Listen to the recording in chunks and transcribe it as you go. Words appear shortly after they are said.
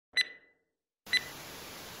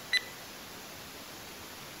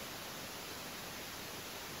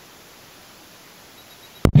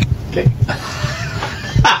Okay.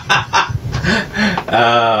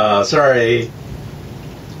 Sorry.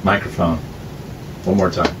 Microphone. One more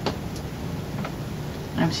time.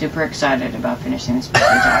 I'm super excited about finishing this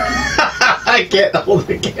document. I can't hold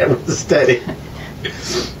the camera steady.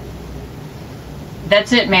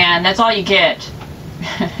 That's it, man. That's all you get.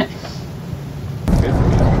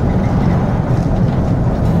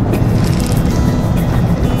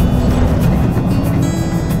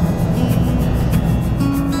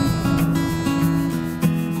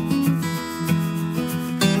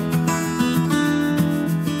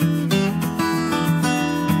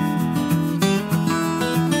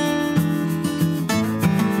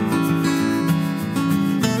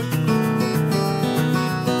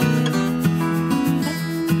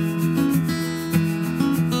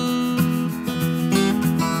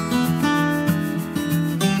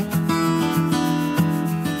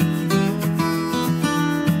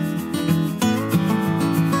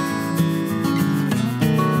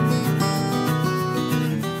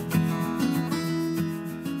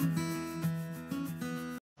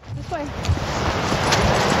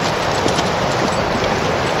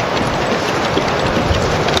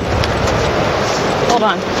 Hold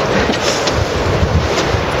on.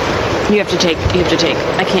 You have to take.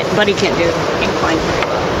 I can't, Buddy can't do incline very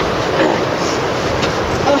well.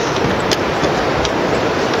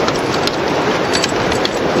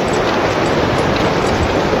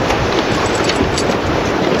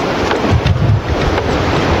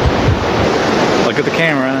 Look at the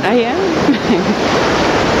camera. I am.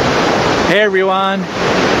 Hey everyone.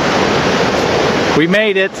 We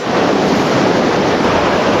made it.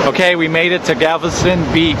 Okay, we made it to Galveston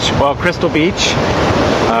Beach, well, Crystal Beach.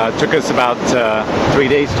 Took us about 3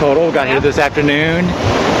 days total. Got here this afternoon,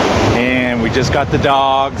 and we just got the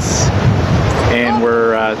dogs, and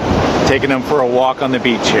we're taking them for a walk on the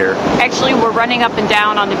beach here. Actually, we're running up and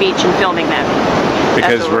down on the beach and filming them.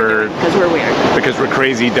 Because we're weird. Because we're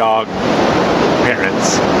crazy dog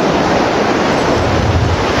parents.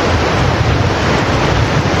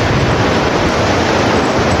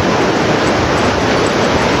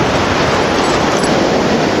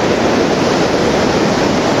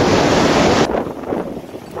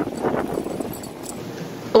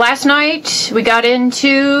 Last night we got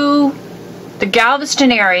into the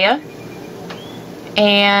Galveston area,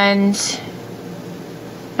 and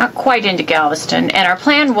not quite into Galveston, and our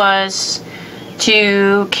plan was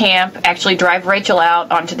to camp, actually drive Rachel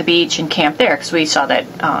out onto the beach and camp there, because we saw that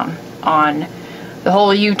on the whole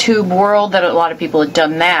YouTube world that a lot of people had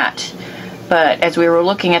done that. But as we were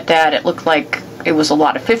looking at that, it looked like it was a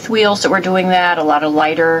lot of fifth wheels that were doing that, a lot of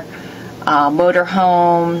lighter motor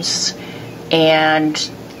homes, and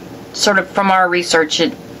sort of from our research,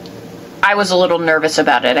 I was a little nervous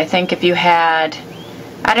about it. I think if you had,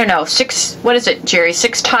 I don't know, what is it, Jerry,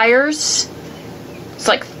 6 tires? It's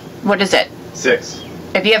like, what is it? 6.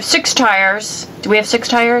 If you have 6 tires, do we have 6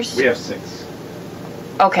 tires? We have 6.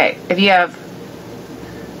 Okay, if you have,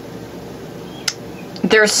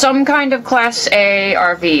 there's some kind of Class A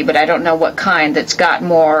RV, but I don't know what kind, that's got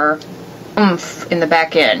more oomph in the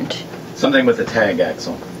back end. Something with a tag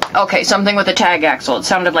axle. Okay, something with a tag axle. It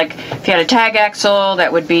sounded like if you had a tag axle,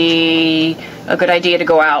 that would be a good idea to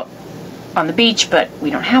go out on the beach, but we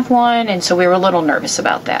don't have one, and so we were a little nervous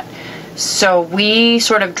about that. So we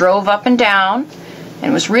sort of drove up and down,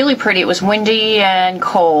 and it was really pretty. It was windy and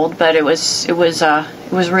cold, but it was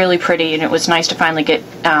really pretty, and it was nice to finally get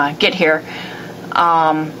here.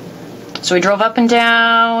 So we drove up and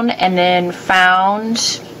down, and then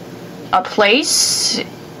found a place,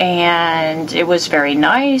 and it was very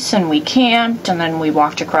nice, and we camped, and then we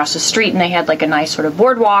walked across the street, and they had like a nice sort of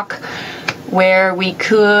boardwalk where we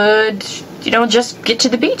could, you know, just get to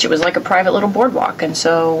the beach. It was like a private little boardwalk, and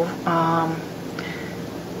so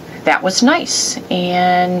that was nice.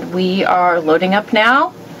 And we are loading up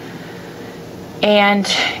now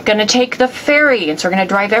and gonna take the ferry, and so we're gonna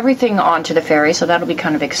drive everything onto the ferry, so that'll be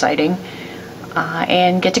kind of exciting,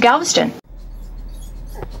 and get to Galveston.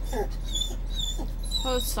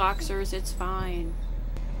 Oh, Soxers, it's fine.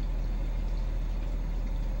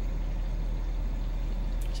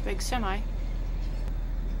 It's a big semi.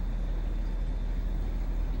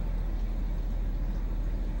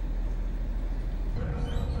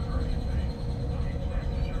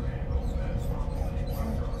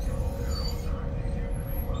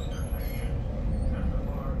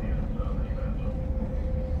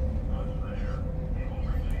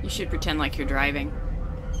 You should pretend like you're driving.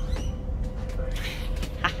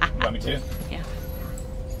 You want me to? Yeah.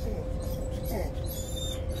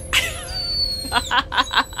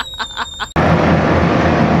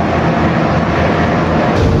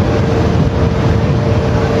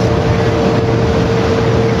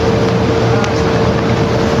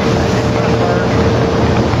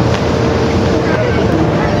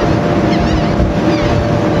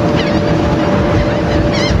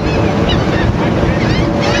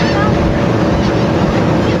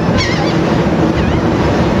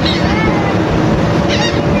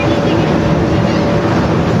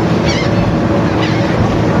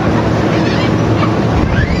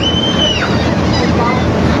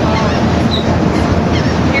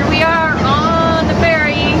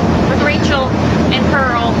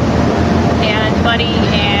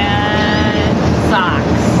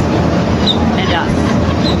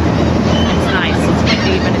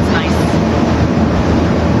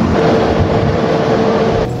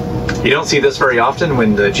 You don't see this very often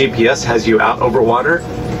when the GPS has you out over water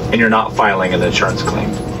and you're not filing an insurance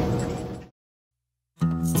claim.